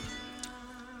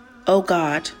O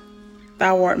God,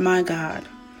 thou art my God.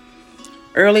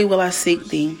 Early will I seek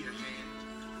thee.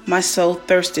 My soul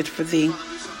thirsted for thee.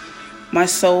 My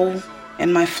soul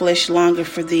and my flesh longeth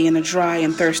for thee in a dry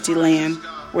and thirsty land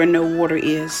where no water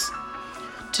is,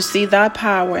 to see thy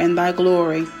power and thy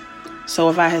glory. So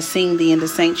have I seen thee in the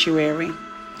sanctuary,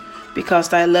 because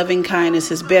thy loving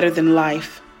kindness is better than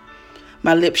life.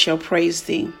 My lips shall praise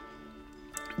thee.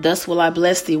 Thus will I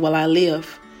bless thee while I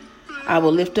live. I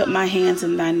will lift up my hands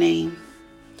in thy name.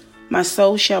 My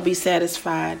soul shall be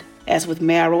satisfied as with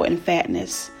marrow and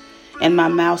fatness, and my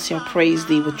mouth shall praise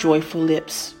thee with joyful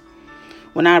lips.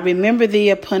 When I remember thee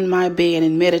upon my bed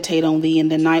and meditate on thee in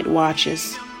the night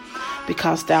watches,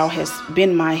 because thou hast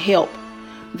been my help,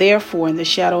 therefore in the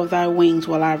shadow of thy wings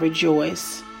will I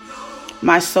rejoice.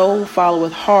 My soul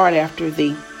followeth hard after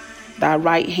thee. Thy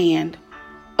right hand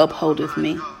upholdeth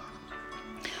me.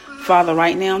 Father,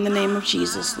 right now in the name of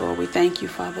Jesus, Lord, we thank you,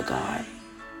 Father God,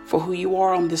 for who you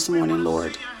are on this morning,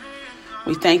 Lord.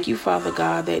 We thank you, Father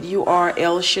God, that you are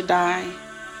El Shaddai,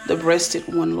 the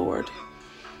breasted one, Lord.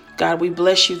 God, we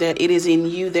bless you that it is in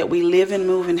you that we live and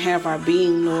move and have our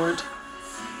being, Lord.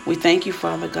 We thank you,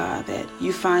 Father God, that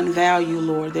you find value,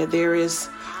 Lord, that there is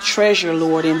treasure,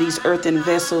 Lord, in these earthen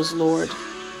vessels, Lord.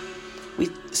 We're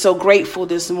so grateful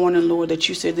this morning, Lord, that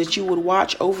you said that you would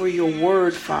watch over your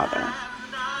word, Father.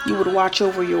 You would watch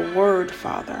over your word,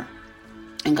 Father.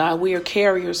 And God, we are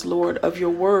carriers, Lord, of your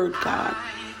word, God.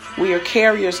 We are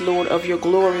carriers, Lord, of your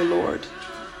glory, Lord.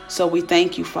 So we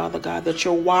thank you, Father God, that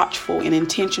your watchful and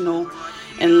intentional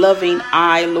and loving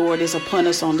eye, Lord, is upon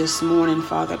us on this morning,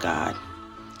 Father God.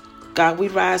 God, we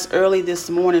rise early this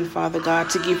morning, Father God,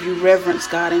 to give you reverence,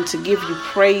 God, and to give you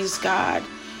praise, God.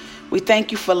 We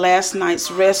thank you for last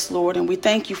night's rest, Lord, and we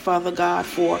thank you, Father God,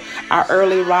 for our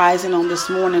early rising on this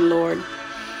morning, Lord.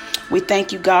 We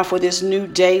thank you, God, for this new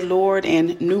day, Lord,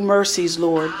 and new mercies,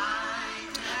 Lord.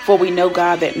 For we know,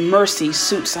 God, that mercy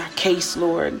suits our case,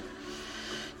 Lord.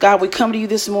 God, we come to you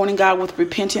this morning, God, with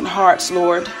repentant hearts,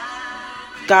 Lord.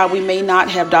 God, we may not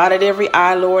have dotted every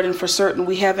I, Lord, and for certain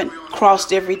we haven't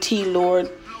crossed every T, Lord.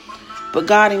 But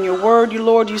God, in your word, you,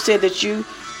 Lord, you said that you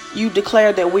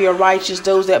declared that we are righteous,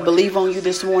 those that believe on you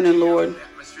this morning, Lord.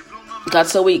 God,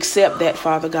 so we accept that,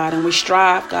 Father God, and we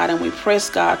strive, God, and we press,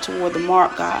 God, toward the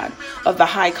mark, God, of the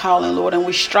high calling, Lord, and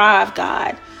we strive,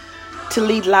 God, to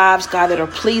lead lives, God, that are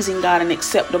pleasing, God, and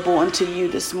acceptable unto you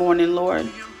this morning, Lord.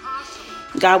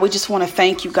 God, we just want to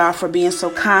thank you, God, for being so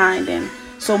kind and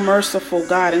so merciful,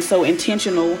 God, and so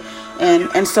intentional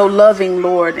and so loving,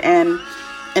 Lord, and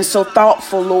so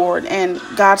thoughtful, Lord, and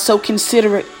God, so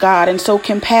considerate, God, and so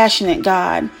compassionate,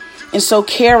 God, and so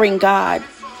caring, God.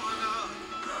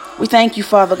 We thank you,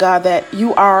 Father God, that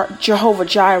you are Jehovah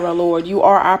Jireh, Lord. You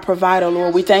are our provider,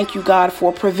 Lord. We thank you, God,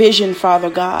 for provision, Father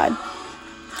God.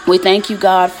 We thank you,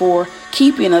 God, for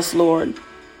keeping us, Lord.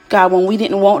 God, when we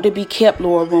didn't want to be kept,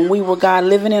 Lord, when we were, God,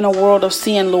 living in a world of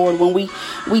sin, Lord, when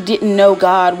we didn't know,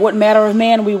 God, what manner of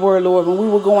man we were, Lord, when we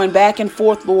were going back and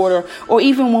forth, Lord, or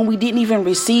even when we didn't even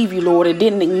receive you, Lord, and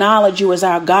didn't acknowledge you as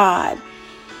our God.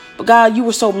 But God, you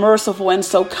were so merciful and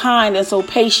so kind and so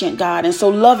patient, God, and so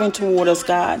loving toward us,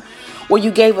 God, where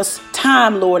you gave us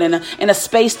time, Lord, and a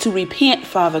space to repent,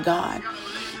 Father God.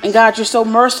 And God, you're so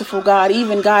merciful, God,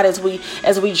 even God, as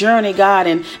we journey, God,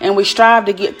 and we strive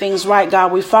to get things right,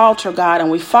 God, we falter, God, and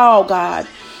we fall, God.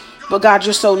 But God,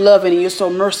 you're so loving and you're so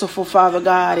merciful, Father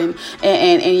God,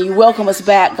 and you welcome us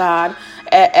back, God,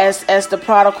 as the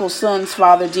prodigal sons,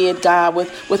 Father, did, God,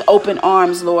 with open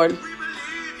arms, Lord.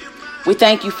 We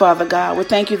thank you, Father God. We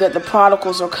thank you that the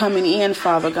prodigals are coming in,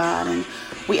 Father God, and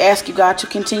we ask you, God, to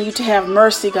continue to have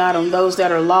mercy, God, on those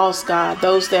that are lost, God,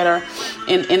 those that are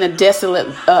in a desolate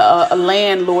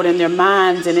land, Lord, in their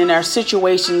minds and in their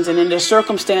situations and in their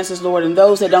circumstances, Lord, and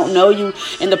those that don't know you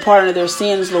in the pardon of their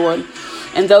sins, Lord,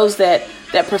 and those that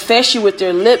profess you with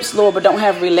their lips, Lord, but don't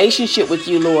have a relationship with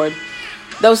you, Lord.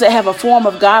 Those that have a form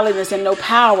of godliness and no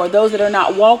power, those that are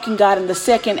not walking, God, in the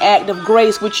second act of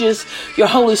grace, which is your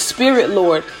Holy Spirit,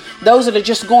 Lord. Those that are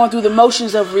just going through the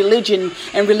motions of religion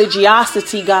and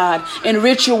religiosity, God, and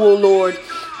ritual, Lord,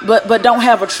 but don't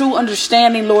have a true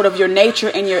understanding, Lord, of your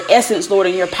nature and your essence, Lord,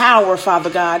 and your power,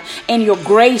 Father God, and your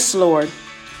grace, Lord.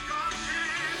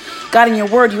 God, in your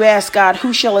word, you ask, God,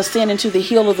 who shall ascend into the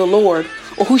hill of the Lord,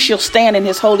 or who shall stand in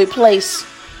his holy place?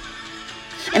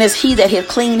 And it's he that hath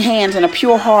clean hands and a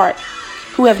pure heart,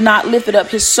 who have not lifted up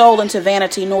his soul into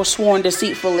vanity, nor sworn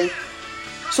deceitfully.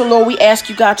 So, Lord, we ask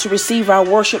you, God, to receive our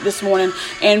worship this morning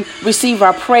and receive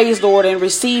our praise, Lord, and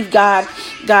receive, God,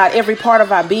 every part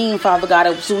of our being, Father God,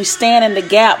 as we stand in the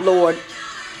gap, Lord,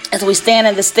 as we stand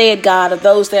in the stead, God, of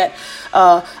those that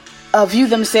view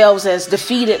themselves as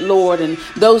defeated, Lord, and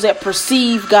those that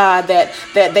perceive, God, that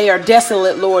they are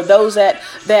desolate, Lord, those that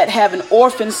have an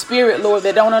orphan spirit, Lord,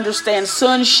 that don't understand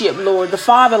sonship, Lord, the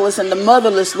fatherless and the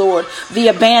motherless, Lord, the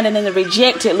abandoned and the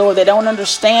rejected, Lord, that don't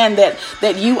understand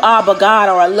that you, Abba, God,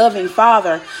 are a loving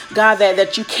Father, God,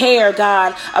 that you care,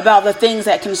 God, about the things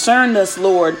that concern us,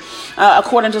 Lord.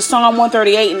 According to Psalm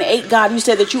 138:8, God, you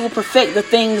said that you will perfect the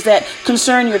things that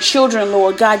concern your children,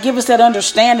 Lord. God, give us that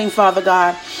understanding, Father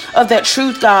God, of that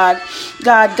truth, God,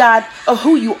 of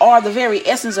who you are, the very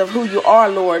essence of who you are,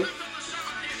 Lord.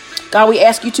 God, we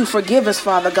ask you to forgive us,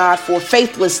 Father God, for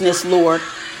faithlessness, Lord.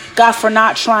 God, for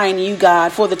not trying you,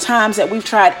 God, for the times that we've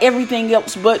tried everything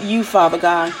else but you, Father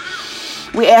God.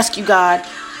 We ask you, God,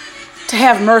 to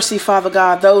have mercy, Father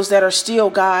God, those that are still,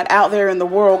 God, out there in the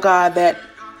world, God, that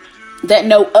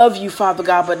know of you, Father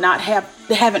God, but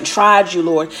haven't tried you,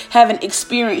 Lord, haven't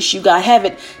experienced you, God,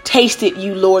 haven't tasted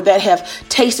you, Lord, that have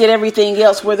tasted everything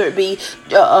else, whether it be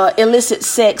illicit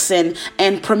sex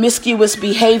and promiscuous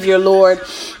behavior, Lord,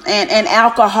 and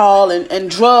alcohol and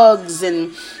drugs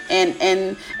and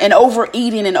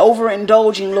overeating and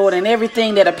overindulging, Lord, and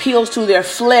everything that appeals to their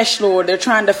flesh, Lord. They're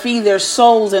trying to feed their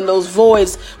souls in those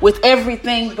voids with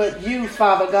everything but you,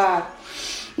 Father God.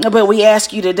 But we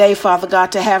ask you today, Father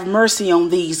God, to have mercy on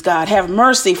these, God. Have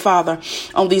mercy, Father,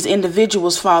 on these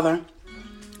individuals, Father,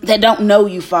 that don't know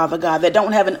you, Father God, that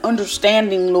don't have an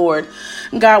understanding, Lord.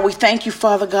 God, we thank you,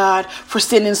 Father God, for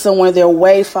sending someone their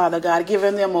way, Father God,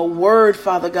 giving them a word,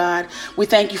 Father God. We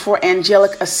thank you for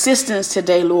angelic assistance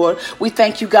today, Lord. We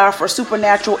thank you, God, for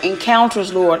supernatural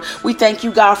encounters, Lord. We thank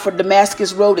you, God, for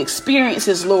Damascus Road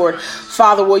experiences, Lord.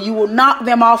 Father, where you will knock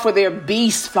them off of their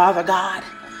beast, Father God.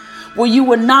 Where you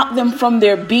would knock them from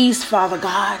their beast, Father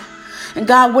God. And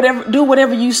God, do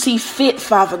whatever you see fit,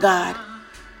 Father God.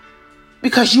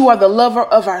 Because you are the lover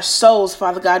of our souls,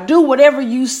 Father God. Do whatever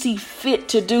you see fit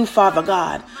to do, Father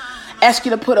God. Ask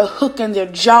you to put a hook in their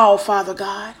jaw, Father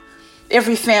God.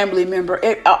 Every family member,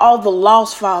 all the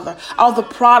lost, Father, all the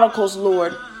prodigals,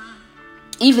 Lord.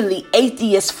 Even the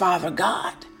atheists, Father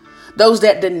God. Those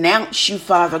that denounce you,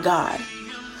 Father God.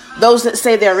 Those that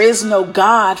say there is no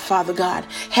God, Father God.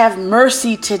 Have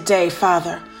mercy today,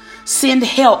 Father. Send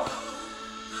help.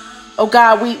 Oh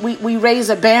God, we raise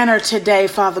a banner today,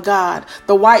 Father God.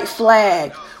 The white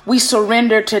flag. We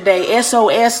surrender today.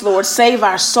 SOS, Lord. Save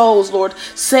our souls, Lord.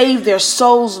 Save their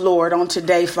souls, Lord, on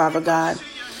today, Father God.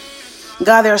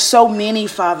 God, there are so many,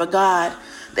 Father God,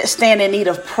 that stand in need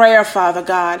of prayer, Father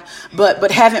God,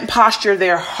 but haven't postured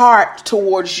their heart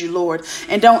towards you, Lord,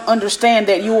 and don't understand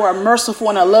that you are a merciful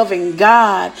and a loving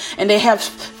God, and they have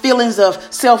feelings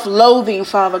of self-loathing,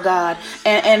 Father God,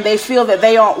 and they feel that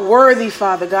they aren't worthy,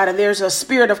 Father God, and there's a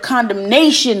spirit of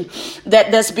condemnation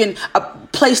that's been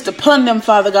placed upon them,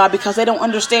 Father God, because they don't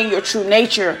understand your true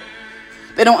nature.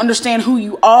 They don't understand who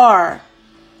you are.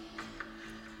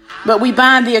 But we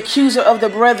bind the accuser of the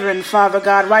brethren, Father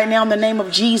God, right now in the name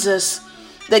of Jesus,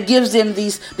 that gives them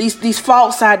these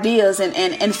false ideas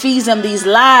and feeds them these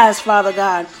lies, Father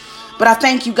God. But I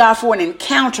thank you, God, for an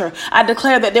encounter. I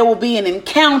declare that there will be an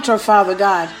encounter, Father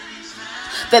God,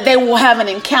 that they will have an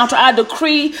encounter. I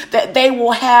decree that they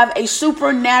will have a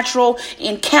supernatural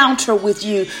encounter with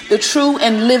you, the true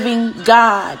and living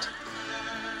God.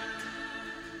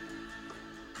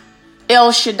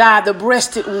 El Shaddai, the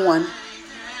breasted one.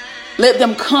 Let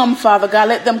them come, Father God.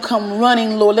 Let them come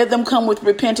running, Lord. Let them come with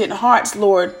repentant hearts,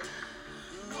 Lord.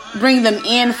 Bring them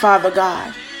in, Father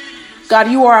God.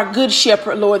 God, you are a good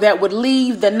shepherd, Lord, that would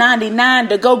leave the 99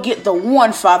 to go get the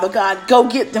one, Father God. Go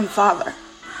get them, Father.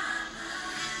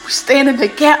 We stand in the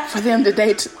gap for them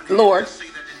today, Lord.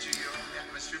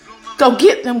 Go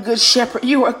get them, good shepherd.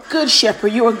 You are a good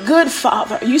shepherd. You are a good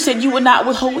Father. You said you would not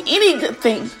withhold any good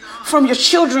thing from your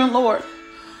children, Lord.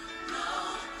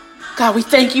 God, we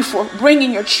thank you for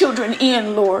bringing your children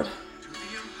in, Lord.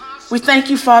 We thank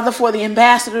you, Father, for the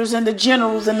ambassadors and the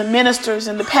generals and the ministers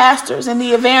and the pastors and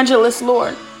the evangelists,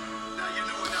 Lord.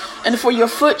 And for your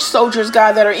foot soldiers,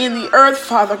 God, that are in the earth,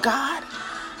 Father God,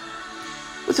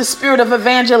 with the spirit of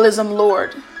evangelism,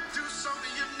 Lord.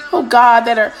 Oh, God,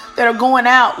 that are going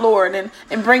out, Lord,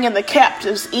 and bringing the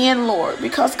captives in, Lord.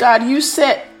 Because, God, you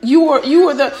said you are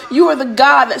the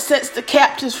God that sets the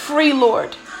captives free,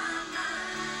 Lord.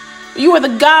 You are the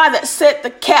God that set the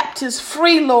captives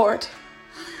free, Lord.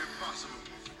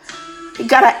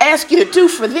 God, I ask you to do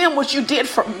for them what you did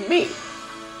for me.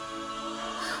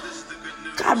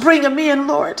 God, bring them in,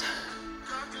 Lord,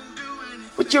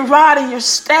 with your rod and your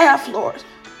staff, Lord.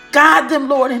 Guide them,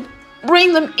 Lord, and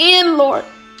bring them in, Lord,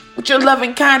 with your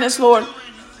loving kindness, Lord.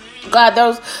 God,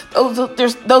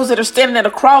 there's those that are standing at a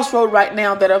crossroad right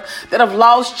now that have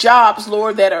lost jobs,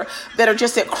 Lord, that are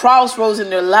just at crossroads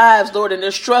in their lives, Lord, and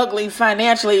they're struggling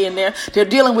financially, and they're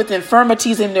dealing with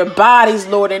infirmities in their bodies,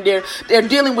 Lord, and they're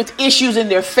dealing with issues in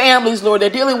their families, Lord.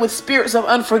 They're dealing with spirits of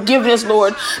unforgiveness,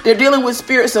 Lord. They're dealing with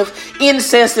spirits of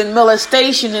incest and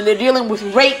molestation, and they're dealing with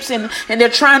rapes, and they're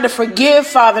trying to forgive,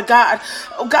 Father God.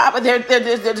 Oh God, but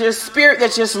there's a spirit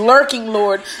that's just lurking,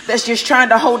 Lord, that's just trying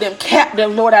to hold them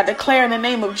captive, Lord. I declare in the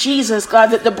name of Jesus, God,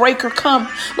 that the breaker come.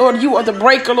 Lord, you are the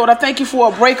breaker, Lord. I thank you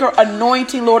for a breaker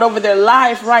anointing, Lord, over their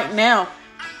life right now.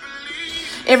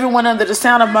 Everyone under the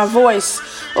sound of my voice,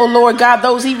 oh Lord God,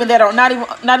 those even that are not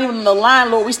even on the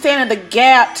line, Lord, we stand in the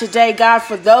gap today, God,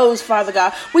 for those, Father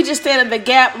God. We just stand in the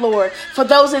gap, Lord, for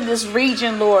those in this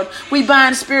region, Lord. We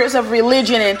bind spirits of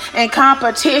religion and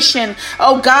competition,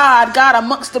 oh God,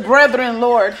 amongst the brethren,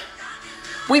 Lord.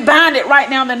 We bind it right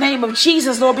now in the name of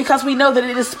Jesus, Lord, because we know that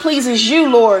it displeases you,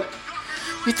 Lord.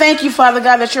 We thank you, Father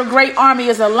God, that your great army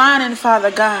is aligning,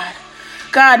 Father God.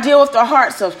 God, deal with the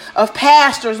hearts of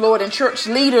pastors, Lord, and church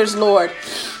leaders, Lord.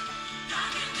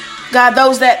 God,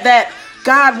 those that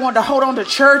God want to hold on to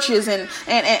churches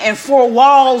and four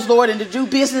walls, Lord, and to do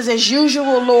business as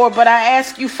usual, Lord. But I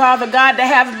ask you, Father God, to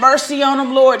have mercy on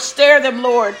them, Lord. Stare them,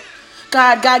 Lord.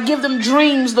 God, give them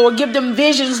dreams, Lord. Give them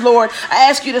visions, Lord. I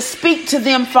ask you to speak to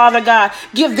them, Father God.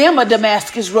 Give them a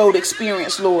Damascus Road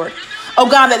experience, Lord. Oh,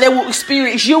 God, that they will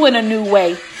experience you in a new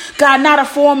way. God, not a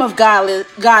form of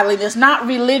godliness, not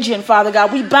religion, Father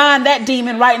God. We bind that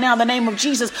demon right now in the name of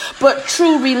Jesus, but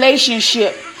true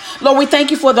relationship. Lord, we thank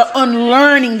you for the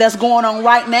unlearning that's going on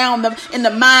right now in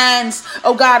the minds,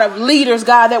 oh God, of leaders,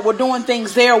 God, that were doing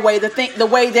things their way, the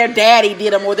way their daddy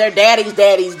did them, or their daddies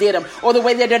did them, or the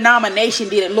way their denomination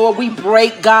did it. Lord, we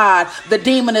break, God, the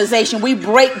demonization. We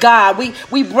break, God,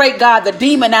 we break, God, the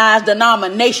demonized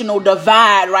denominational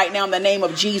divide right now in the name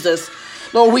of Jesus.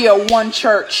 Lord, we are one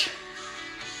church.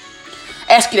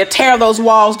 Ask you to tear those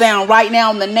walls down right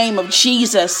now in the name of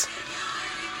Jesus.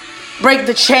 Break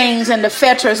the chains and the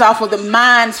fetters off of the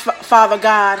minds, Father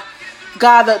God.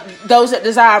 God, those that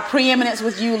desire preeminence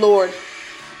with you, Lord.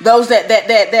 Those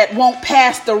that won't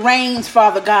pass the reins,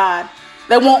 Father God.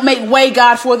 That won't make way,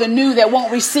 God, for the new. That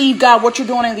won't receive, God, what you're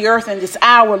doing in the earth in this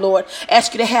hour, Lord.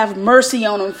 Ask you to have mercy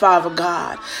on them, Father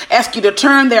God. Ask you to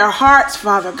turn their hearts,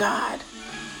 Father God.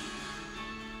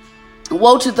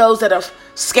 Woe to those that have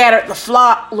scattered the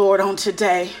flock, Lord, on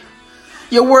today.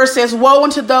 Your word says, woe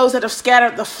unto those that have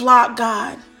scattered the flock,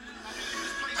 God.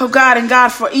 Oh, God, and God,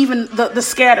 for even the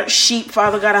scattered sheep,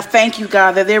 Father God, I thank you,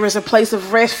 God, that there is a place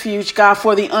of refuge, God,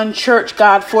 for the unchurched,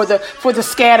 God, for the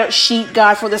scattered sheep,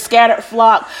 God, for the scattered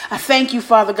flock. I thank you,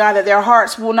 Father God, that their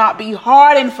hearts will not be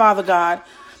hardened, Father God,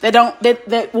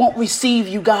 that won't receive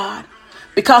you, God,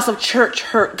 because of church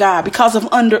hurt, God, because of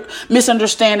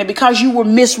misunderstanding, because you were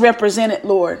misrepresented,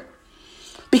 Lord,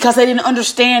 because they didn't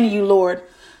understand you, Lord.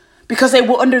 Because they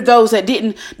were under those that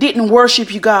didn't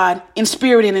worship you, God, in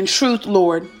spirit and in truth,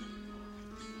 Lord.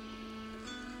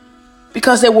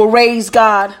 Because they were raised,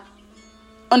 God,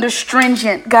 under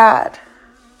stringent, God,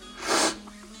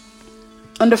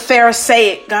 under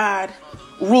Pharisaic, God,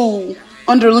 rule,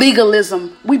 under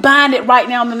legalism. We bind it right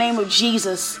now in the name of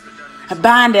Jesus. I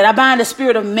bind it. I bind the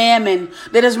spirit of mammon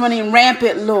that is running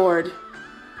rampant, Lord.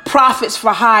 Prophets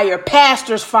for hire,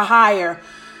 pastors for hire,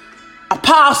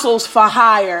 apostles for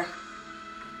hire.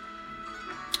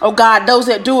 Oh God, those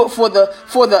that do it for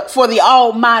the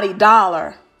almighty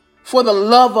dollar, for the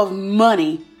love of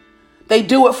money. They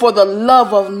do it for the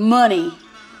love of money,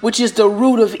 which is the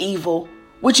root of evil,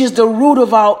 which is the root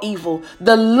of all evil.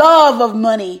 The love of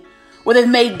money, where they've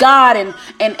made God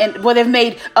and where they've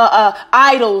made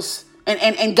idols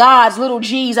and gods, little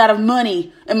g's out of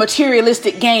money and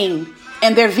materialistic gain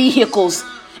and their vehicles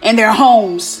and their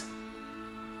homes.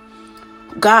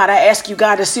 God, I ask you,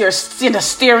 God, to send a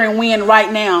steering wind right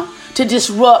now to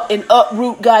disrupt and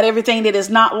uproot, God, everything that is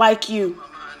not like you.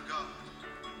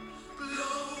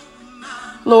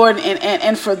 Lord,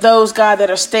 and for those, God, that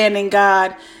are standing,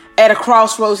 God, at a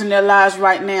crossroads in their lives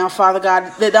right now, Father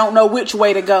God, that don't know which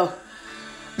way to go,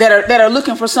 that are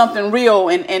looking for something real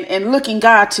and looking,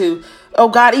 God, to, oh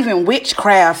God, even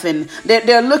witchcraft, and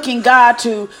they're looking, God,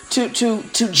 to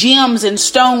gems and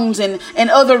stones and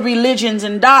other religions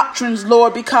and doctrines,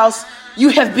 Lord, because you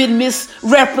have been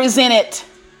misrepresented.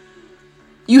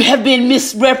 You have been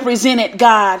misrepresented,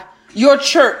 God. Your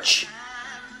church,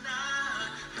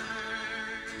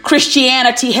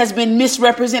 Christianity, has been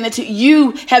misrepresented.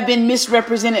 You have been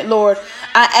misrepresented, Lord.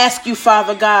 I ask you,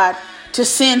 Father God, to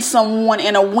send someone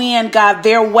in a wind, God,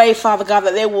 their way, Father God,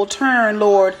 that they will turn,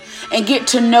 Lord, and get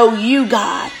to know you,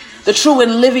 God, the true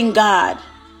and living God.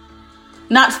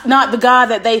 Not the God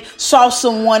that they saw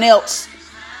someone else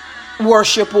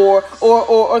worship or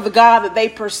the God that they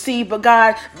perceive, but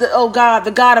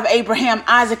the God of Abraham,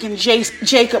 Isaac, and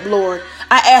Jacob, Lord.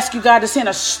 I ask you, God, to send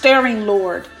a stirring,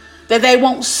 Lord, that they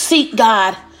won't seek,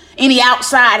 God, any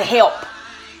outside help,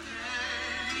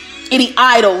 any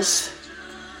idols,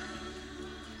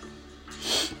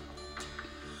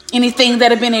 anything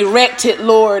that have been erected,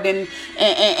 Lord, and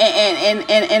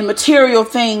material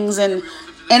things and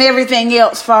everything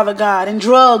else, Father God, and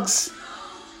drugs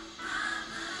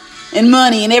and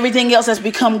money and everything else has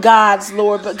become God's,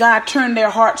 Lord. But God, turn their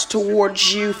hearts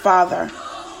towards you, Father.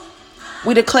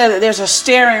 We declare that there's a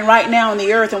stirring right now in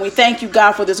the earth, and we thank you,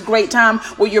 God, for this great time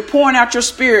where you're pouring out your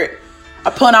spirit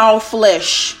upon all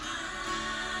flesh.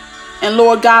 And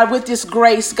Lord God, with this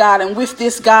grace, God, and with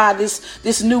this, God,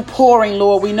 this new pouring,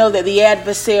 Lord, we know that the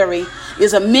adversary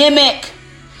is a mimic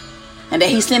and that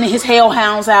he's sending his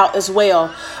hellhounds out as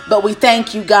well. But we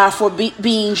thank you, God, for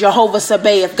being Jehovah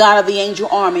Sabaoth, God of the angel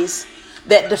armies,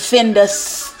 that defend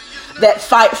us, that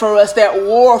fight for us, that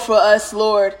war for us,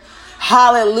 Lord.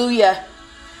 Hallelujah.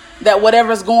 That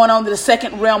whatever's going on in the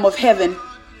second realm of heaven,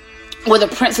 where the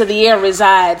prince of the air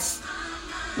resides,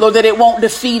 Lord, that it won't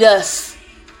defeat us,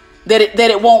 that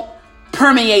it won't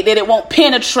permeate, that it won't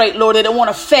penetrate, Lord, that it won't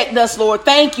affect us, Lord.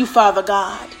 Thank you, Father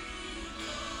God.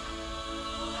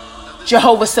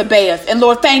 Jehovah Sabaoth. And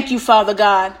Lord, thank you, Father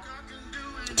God,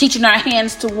 teaching our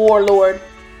hands to war, Lord,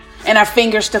 and our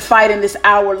fingers to fight in this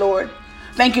hour, Lord.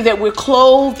 Thank you that we're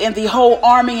clothed in the whole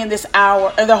army in this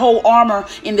hour, or the whole armor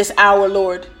in this hour,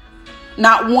 Lord.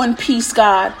 Not one piece,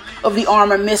 God, of the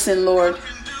armor missing, Lord.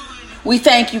 We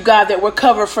thank you, God, that we're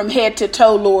covered from head to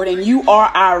toe, Lord, and you are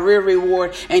our real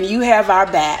reward, and you have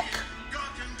our back.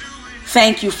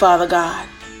 Thank you, Father God,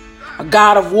 a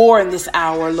God of war in this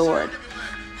hour, Lord.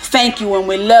 Thank you, and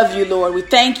we love you, Lord. We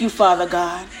thank you, Father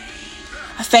God.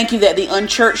 I thank you that the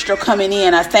unchurched are coming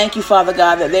in. I thank you, Father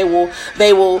God, that they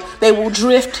will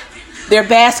drift. Their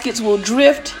baskets will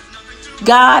drift,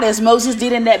 God, as Moses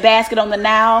did in that basket on the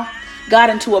Nile,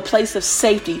 God, into a place of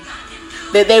safety.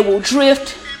 That they will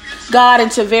drift, God,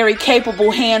 into very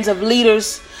capable hands of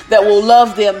leaders that will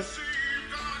love them,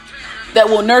 that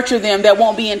will nurture them, that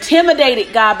won't be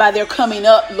intimidated, God, by their coming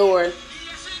up, Lord.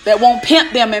 That won't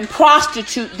pimp them and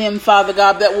prostitute them, Father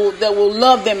God, that will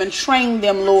love them and train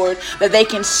them, Lord, that they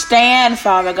can stand,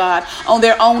 Father God, on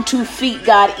their own 2 feet,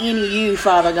 God, in you,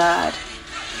 Father God.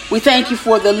 We thank you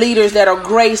for the leaders that are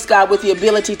graced, God, with the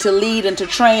ability to lead and to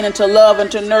train and to love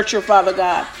and to nurture, Father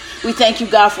God. We thank you,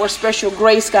 God, for special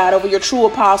grace, God, over your true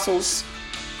apostles.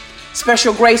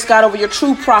 Special grace, God, over your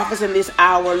true prophets in this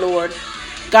hour, Lord.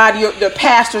 God, the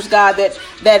pastors, God,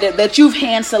 that you've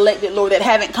hand selected, Lord, that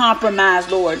haven't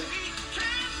compromised, Lord.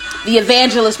 The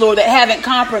evangelists, Lord, that haven't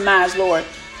compromised, Lord.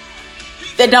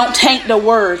 That don't taint the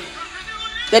word.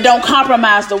 That don't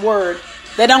compromise the word.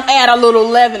 That don't add a little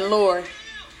leaven, Lord.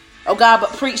 Oh God, but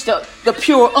preach the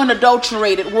pure,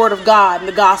 unadulterated word of God and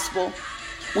the gospel.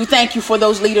 We thank you for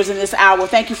those leaders in this hour.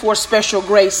 Thank you for special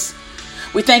grace.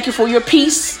 We thank you for your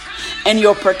peace and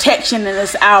your protection in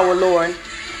this hour, Lord.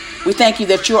 We thank you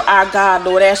that you're our God,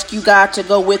 Lord. Ask you, God, to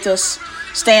go with us,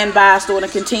 stand by us, Lord,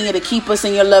 and continue to keep us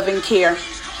in your loving care.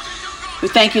 We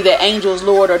thank you that angels,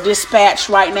 Lord, are dispatched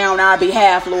right now on our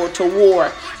behalf, Lord, to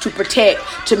war, to protect,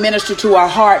 to minister to our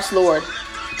hearts, Lord,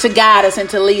 to guide us and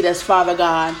to lead us, Father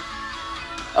God.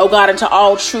 Oh, God, into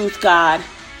all truth, God,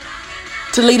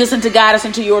 to lead us and to guide us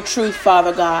into your truth,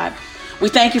 Father God. We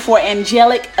thank you for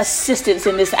angelic assistance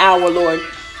in this hour, Lord.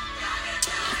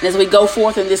 And as we go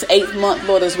forth in this 8th month,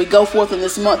 Lord, as we go forth in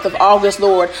this month of August,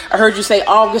 Lord, I heard you say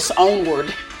August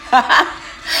onward.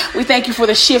 We thank you for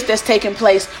the shift that's taken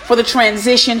place, for the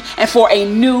transition, and for a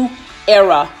new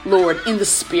era, Lord, in the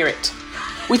spirit.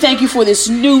 We thank you for this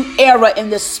new era in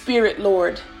the spirit,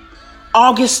 Lord.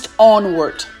 August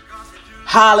onward.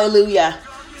 Hallelujah.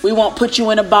 We won't put you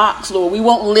in a box, Lord. We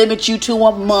won't limit you to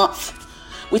a month.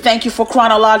 We thank you for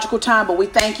chronological time, but we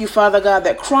thank you, Father God,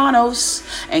 that Chronos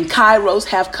and Kairos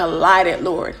have collided,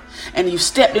 Lord. And you've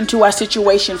stepped into our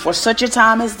situation for such a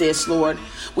time as this, Lord.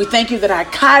 We thank you that our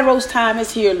Kairos time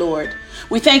is here, Lord.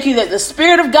 We thank you that the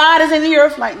Spirit of God is in the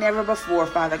earth like never before,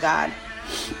 Father God.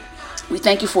 We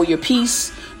thank you for your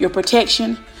peace, your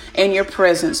protection, and your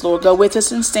presence, Lord. Go with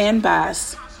us and stand by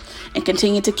us and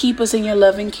continue to keep us in your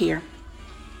loving care.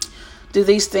 Do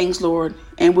these things, Lord,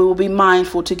 and we will be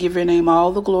mindful to give your name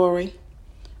all the glory,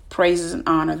 praises, and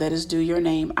honor that is due your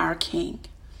name, our King.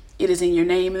 It is in your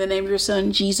name, in the name of your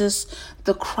Son, Jesus,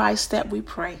 the Christ, that we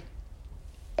pray.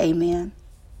 Amen.